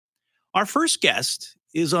Our first guest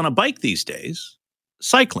is on a bike these days,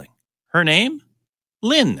 cycling. Her name,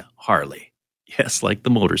 Lynne Harley. Yes, like the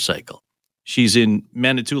motorcycle. She's in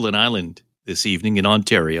Manitoulin Island this evening in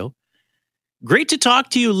Ontario. Great to talk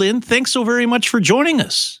to you, Lynne. Thanks so very much for joining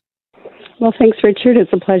us. Well, thanks, Richard.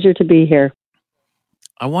 It's a pleasure to be here.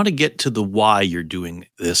 I want to get to the why you're doing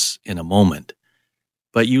this in a moment.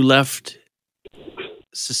 But you left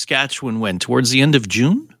Saskatchewan when? Towards the end of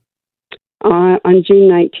June? On June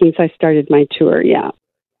 19th, I started my tour,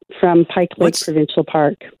 from Pike Lake Provincial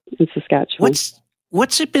Park in Saskatchewan.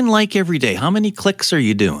 What's it been like every day? How many clicks are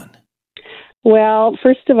you doing? Well,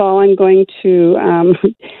 first of all, I'm going to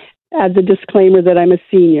add the disclaimer that I'm a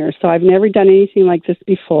senior, so I've never done anything like this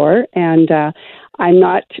before, and I'm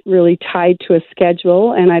not really tied to a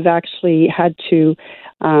schedule, and I've actually had to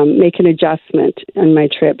make an adjustment on my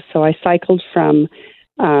trip. So I cycled from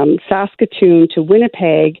Saskatoon to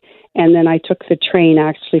Winnipeg, and then I took the train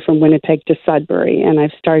actually from Winnipeg to Sudbury, and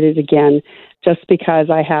I've started again just because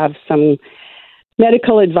I have some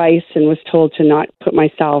medical advice and was told to not put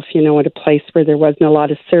myself, at a place where there wasn't a lot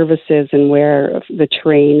of services and where the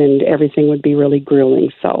train and everything would be really grueling.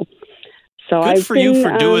 So good for you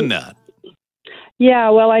for doing that. Yeah,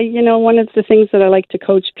 well, one of the things that I like to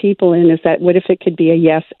coach people in is that what if it could be a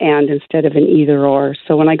yes and instead of an either or.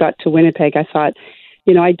 So when I got to Winnipeg, I thought,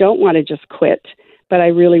 I don't want to just quit, but I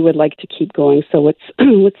really would like to keep going. So what's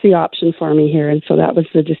the option for me here? And so that was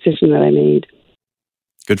the decision that I made.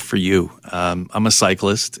 Good for you. I'm a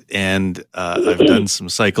cyclist, and I've done some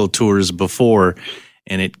cycle tours before,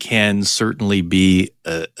 and it can certainly be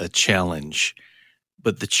a challenge.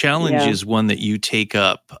 But the challenge is one that you take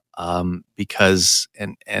up because,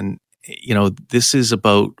 and this is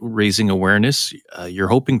about raising awareness. You're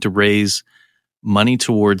hoping to raise money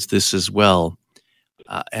towards this as well.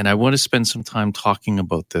 And I want to spend some time talking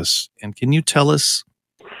about this. And can you tell us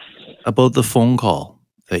about the phone call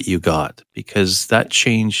that you got? Because that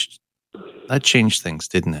changed things,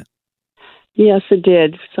 didn't it? Yes, it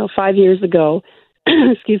did. So 5 years ago,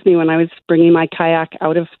 when I was bringing my kayak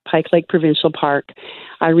out of Pike Lake Provincial Park,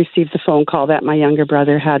 I received the phone call that my younger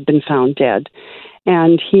brother had been found dead.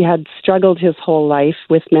 And he had struggled his whole life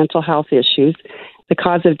with mental health issues. The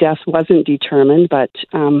cause of death wasn't determined, but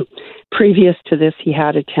previous to this, he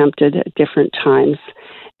had attempted at different times.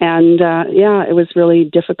 And it was really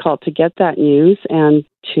difficult to get that news and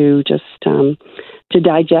to just to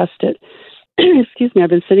digest it. Excuse me, I've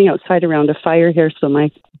been sitting outside around a fire here, so I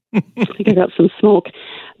think I got some smoke.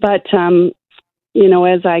 But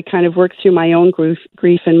as I kind of worked through my own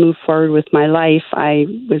grief and moved forward with my life, I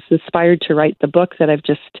was inspired to write the book that I've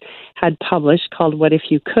just had published called What If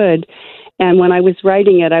You Could. And when I was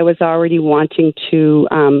writing it, I was already wanting to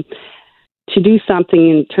do something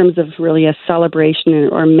in terms of really a celebration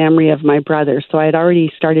or memory of my brother. So I had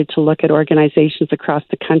already started to look at organizations across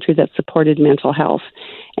the country that supported mental health.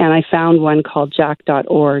 And I found one called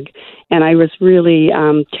jack.org. And I was really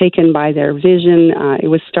taken by their vision. It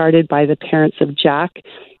was started by the parents of Jack.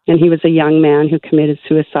 And he was a young man who committed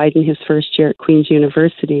suicide in his first year at Queen's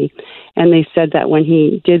University. And they said that when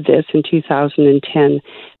he did this in 2010,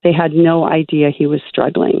 they had no idea he was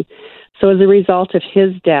struggling. So as a result of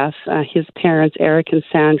his death, his parents, Eric and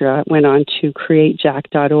Sandra, went on to create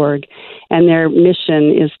jack.org. And their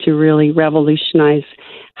mission is to really revolutionize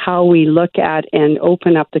how we look at and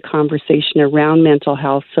open up the conversation around mental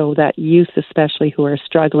health so that youth, especially who are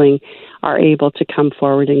struggling, are able to come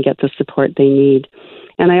forward and get the support they need.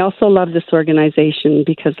 And I also love this organization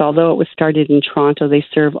because although it was started in Toronto, they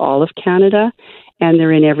serve all of Canada, and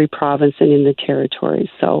they're in every province and in the territories.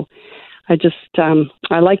 So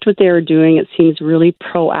I liked what they were doing. It seems really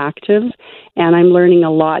proactive, and I'm learning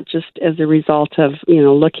a lot just as a result of,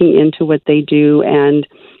 looking into what they do and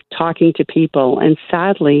talking to people. And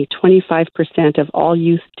sadly, 25% of all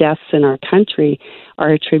youth deaths in our country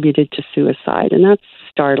are attributed to suicide, and that's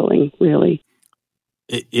startling, really.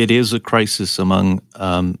 It is a crisis among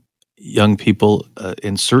young people,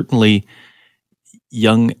 and certainly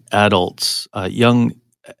young adults, young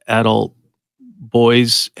adult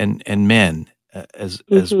boys and men as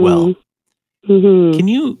well.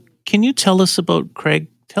 Mm-hmm. Can you tell us about Craig?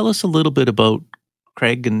 Tell us a little bit about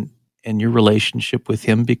Craig and your relationship with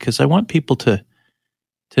him, because I want people to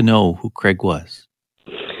know who Craig was.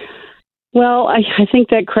 Well, I think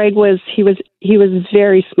that Craig was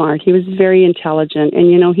very smart. He was very intelligent. And,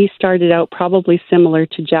 he started out probably similar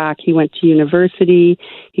to Jack. He went to university,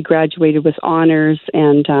 he graduated with honors,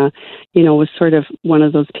 and, was sort of one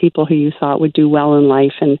of those people who you thought would do well in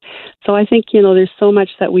life. And so I think, there's so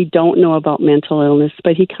much that we don't know about mental illness,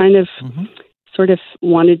 but he kind of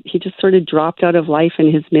he just sort of dropped out of life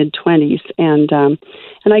in his mid-20s. And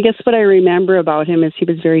I guess what I remember about him is he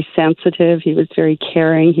was very sensitive, he was very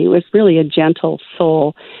caring, he was really a gentle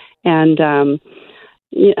soul. And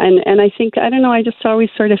I think, I don't know, I just always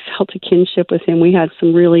sort of felt a kinship with him. We had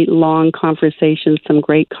some really long conversations, some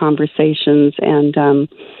great conversations, and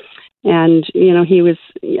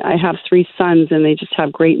I have 3 sons, and they just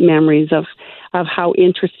have great memories of how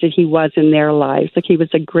interested he was in their lives. Like, he was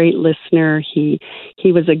a great listener. He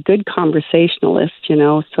was a good conversationalist,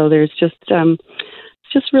 so there's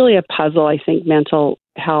it's just really a puzzle, I think, mental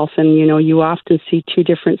health. And, you often see 2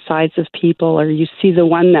 different sides of people, or you see the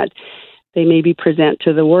one that they maybe present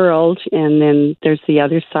to the world, and then there's the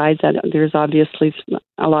other side that there's obviously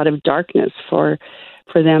a lot of darkness for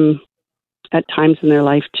them at times in their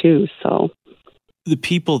life too. So the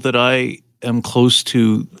people that I am close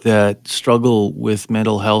to that struggle with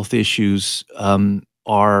mental health issues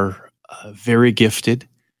are very gifted.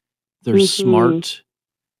 They're smart.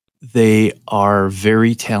 They are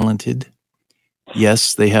very talented.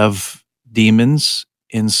 Yes, they have demons.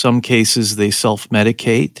 In some cases, they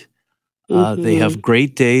self-medicate. They have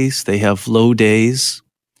great days. They have low days.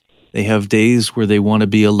 They have days where they want to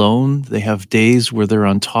be alone. They have days where they're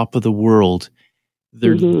on top of the world.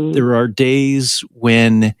 There are days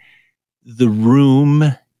when the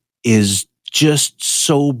room is just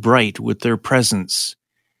so bright with their presence.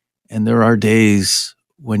 And there are days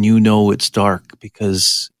when it's dark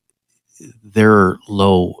because they're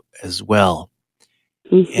low as well.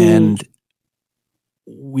 And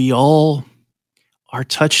we all are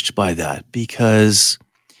touched by that because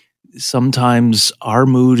sometimes our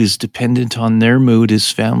mood is dependent on their mood as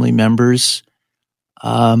family members.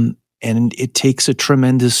 And it takes a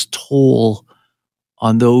tremendous toll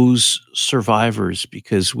on those survivors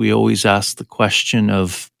because we always ask the question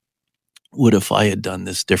of, what if I had done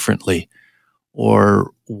this differently?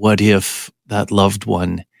 Or what if that loved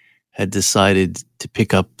one had decided to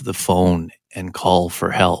pick up the phone and call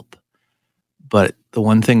for help? But the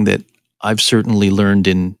one thing that I've certainly learned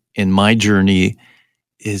in my journey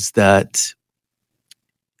is that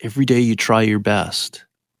every day you try your best.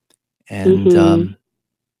 And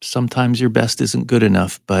sometimes your best isn't good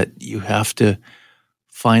enough, but you have to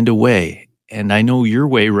find a way. And I know your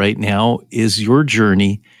way right now is your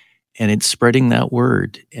journey, and it's spreading that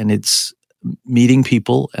word, and it's meeting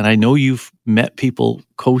people. And I know you've met people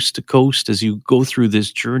coast to coast as you go through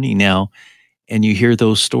this journey now, and you hear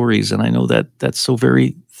those stories. And I know that that's so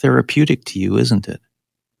very therapeutic to you, isn't it?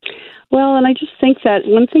 Well, and I just think that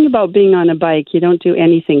one thing about being on a bike, you don't do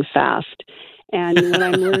anything fast. And what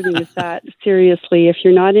I'm learning is that, seriously, if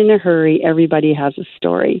you're not in a hurry, everybody has a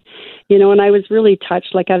story. And I was really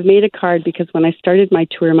touched. Like, I've made a card because when I started my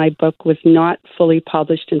tour, my book was not fully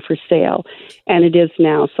published and for sale, and it is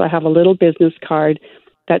now. So I have a little business card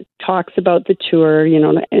that talks about the tour,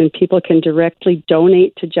 and people can directly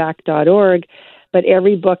donate to jack.org. But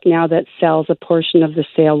every book now that sells, a portion of the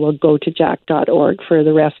sale will go to jack.org for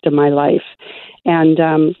the rest of my life. And,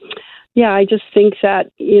 I just think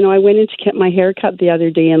that, I went in to get my hair cut the other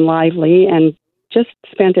day in Lively and just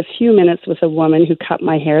spent a few minutes with a woman who cut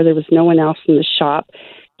my hair. There was no one else in the shop.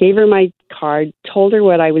 Gave her my card, told her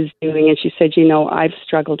what I was doing, and she said, I've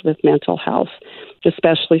struggled with mental health,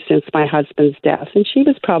 especially since my husband's death. And she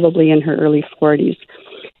was probably in her early 40s.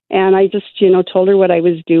 And I just, told her what I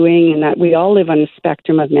was doing and that we all live on the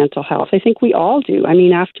spectrum of mental health. I think we all do. I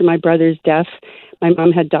mean, after my brother's death, my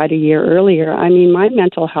mom had died a year earlier. I mean, my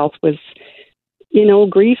mental health was,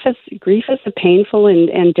 grief is a painful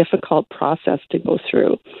and difficult process to go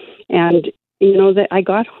through. And, that I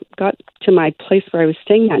got to my place where I was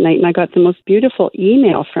staying that night, and I got the most beautiful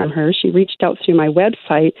email from her. She reached out through my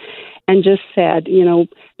website and just said,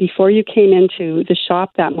 before you came into the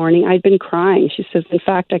shop that morning, I'd been crying. She says, in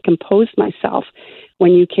fact, I composed myself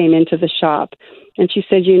when you came into the shop. And she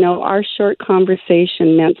said, our short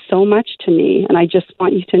conversation meant so much to me. And I just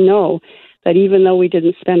want you to know that even though we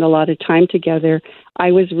didn't spend a lot of time together,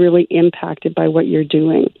 I was really impacted by what you're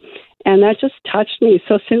doing. And that just touched me.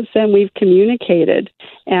 So since then, we've communicated.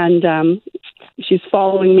 And she's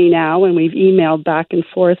following me now, and we've emailed back and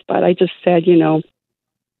forth. But I just said,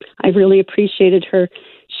 I really appreciated her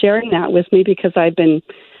sharing that with me because I've been,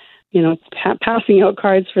 passing out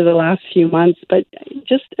cards for the last few months. But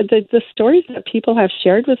just the stories that people have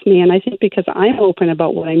shared with me, and I think because I'm open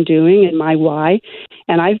about what I'm doing and my why,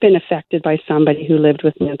 and I've been affected by somebody who lived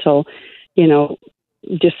with mental,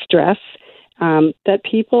 distress, that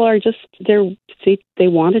people are just, they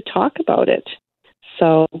want to talk about it.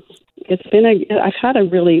 So I've had a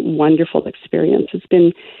really wonderful experience. It's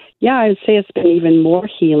been, I would say it's been even more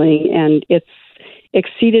healing, and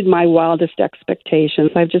exceeded my wildest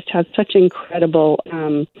expectations. I've just had such incredible,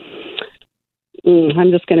 I'm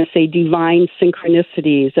just going to say divine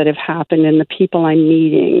synchronicities that have happened in the people I'm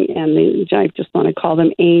meeting. And I just want to call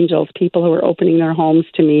them angels, people who are opening their homes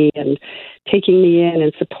to me and taking me in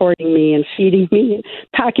and supporting me and feeding me and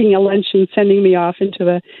packing a lunch and sending me off into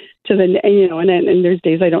the and there's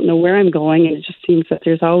days I don't know where I'm going. And it just seems that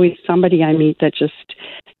there's always somebody I meet that just,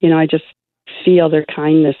 I just feel their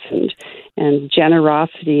kindness and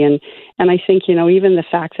generosity. And I think, even the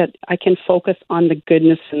fact that I can focus on the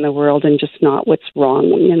goodness in the world and just not what's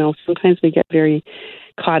wrong. Sometimes we get very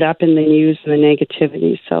caught up in the news and the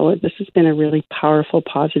negativity. So this has been a really powerful,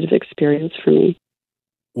 positive experience for me.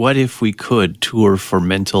 What if we could tour for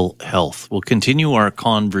mental health? We'll continue our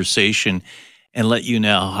conversation and let you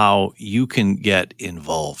know how you can get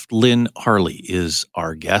involved. Lynne Harley is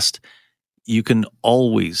our guest. You can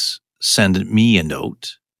always send me a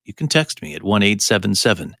note. You can text me at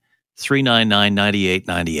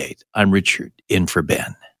 1-877-399-9898. I'm Richard, in for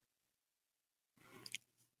Ben.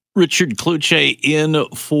 Richard Cloutier in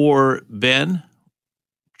for Ben.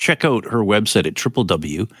 Check out her website at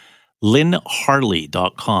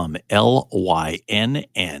www.lynneharley.com,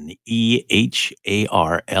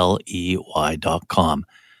 LYNNEHARLEY.com.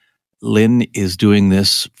 Lynne is doing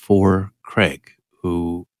this for Craig,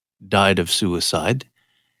 who died of suicide,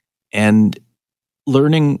 and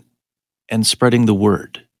learning and spreading the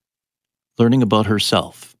word, learning about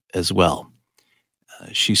herself as well.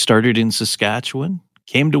 She started in Saskatchewan,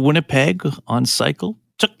 came to Winnipeg on cycle,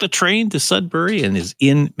 took the train to Sudbury, and is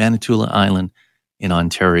in Manitoulin Island in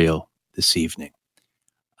Ontario this evening.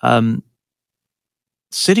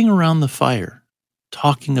 Sitting around the fire,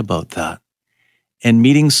 talking about that, and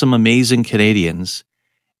meeting some amazing Canadians.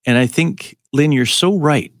 And I think, Lynne, you're so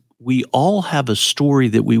right. We all have a story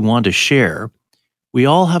that we want to share. We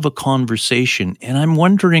all have a conversation. And I'm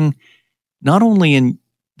wondering, not only in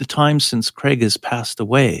the time since Craig has passed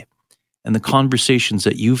away and the conversations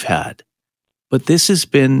that you've had, but this has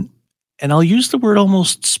been, and I'll use the word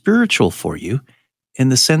almost spiritual for you, in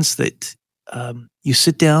the sense that you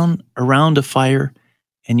sit down around a fire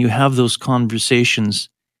and you have those conversations,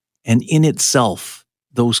 and in itself,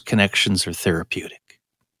 those connections are therapeutic.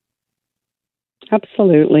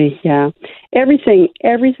 Absolutely, yeah.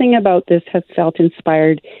 Everything about this has felt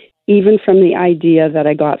inspired, even from the idea that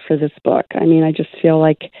I got for this book. I mean, I just feel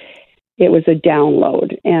like it was a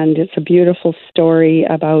download, and it's a beautiful story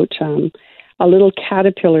about a little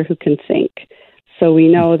caterpillar who can think. So we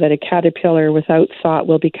know that a caterpillar without thought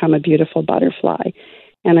will become a beautiful butterfly.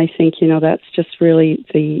 And I think, that's just really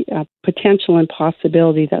the potential and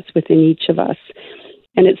possibility that's within each of us.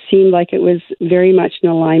 And it seemed like it was very much in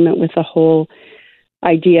alignment with the whole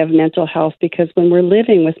idea of mental health, because when we're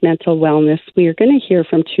living with mental wellness, we are going to hear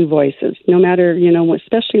from two voices, no matter,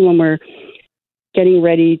 especially when we're getting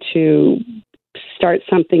ready to start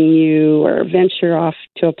something new or venture off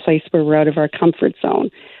to a place where we're out of our comfort zone.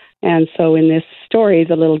 And so in this story,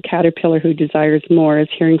 the little caterpillar who desires more is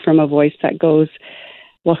hearing from a voice that goes,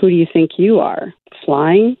 well, who do you think you are?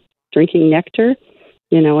 Flying? Drinking nectar?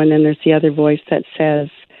 And then there's the other voice that says,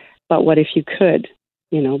 but what if you could?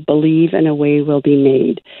 Believe and a way will be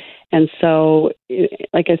made. And so,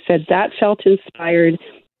 like I said, that felt inspired.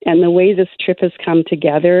 And the way this trip has come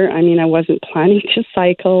together, I mean, I wasn't planning to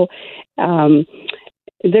cycle.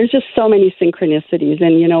 There's just so many synchronicities.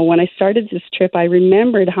 And, when I started this trip, I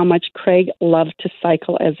remembered how much Craig loved to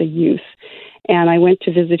cycle as a youth. And I went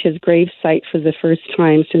to visit his grave site for the first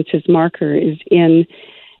time since his marker is in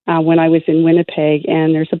when I was in Winnipeg.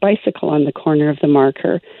 And there's a bicycle on the corner of the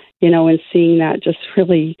marker, and seeing that just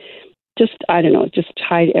really, just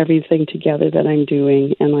tied everything together that I'm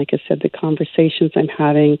doing. And like I said, the conversations I'm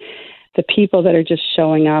having, the people that are just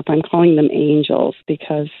showing up, I'm calling them angels,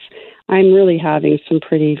 because I'm really having some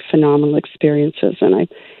pretty phenomenal experiences, and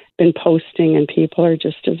I've been posting, and people are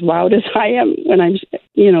just as wowed as I am when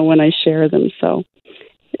I share them. So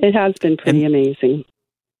it has been pretty amazing.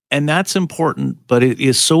 And that's important, but it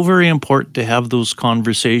is so very important to have those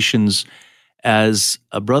conversations as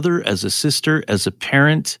a brother, as a sister, as a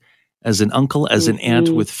parent, as an uncle, as an aunt,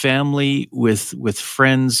 with family, with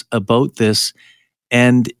friends about this,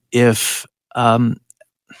 and if and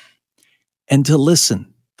to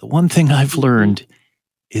listen. The one thing I've learned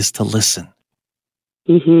is to listen.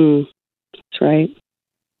 That's right.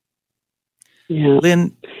 Yeah.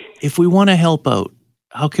 Lynne, if we want to help out,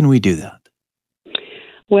 how can we do that?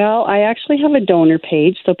 Well, I actually have a donor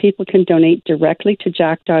page, so people can donate directly to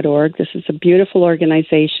jack.org. This is a beautiful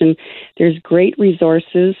organization. There's great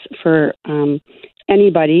resources for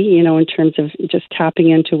anybody, in terms of just tapping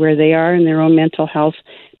into where they are in their own mental health,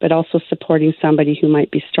 but also supporting somebody who might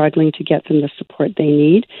be struggling to get them the support they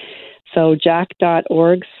need. So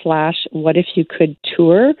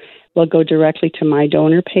jack.org/whatifyoucould-tour will go directly to my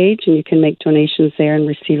donor page, and you can make donations there and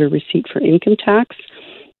receive a receipt for income tax.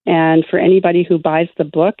 And for anybody who buys the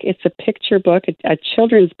book, it's a picture book, a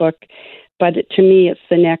children's book, but to me, it's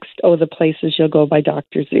the next The Places You'll Go by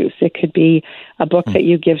Dr. Seuss. It could be a book that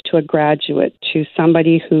you give to a graduate, to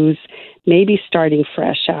somebody who's maybe starting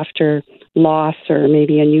fresh after loss or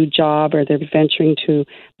maybe a new job, or they're venturing to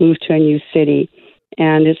move to a new city.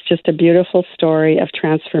 And it's just a beautiful story of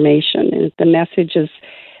transformation. And the message is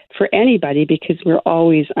for anybody, because we're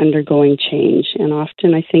always undergoing change. And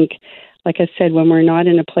often I think, like I said, when we're not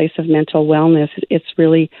in a place of mental wellness, it's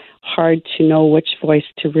really hard to know which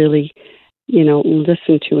voice to really,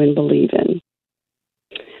 listen to and believe in.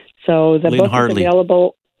 So the Lynne book Harley. is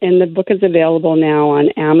available, and the book is available now on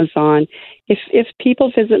Amazon. If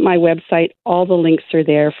people visit my website, all the links are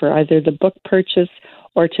there for either the book purchase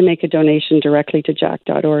or to make a donation directly to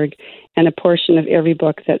jack.org. And a portion of every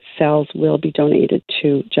book that sells will be donated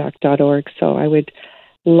to jack.org. So I would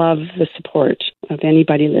love the support of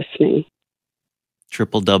anybody listening.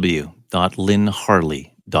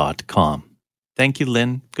 www.lynneharley.com. Thank you,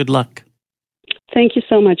 Lynne. Good luck. Thank you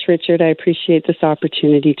so much, Richard. I appreciate this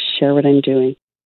opportunity to share what I'm doing.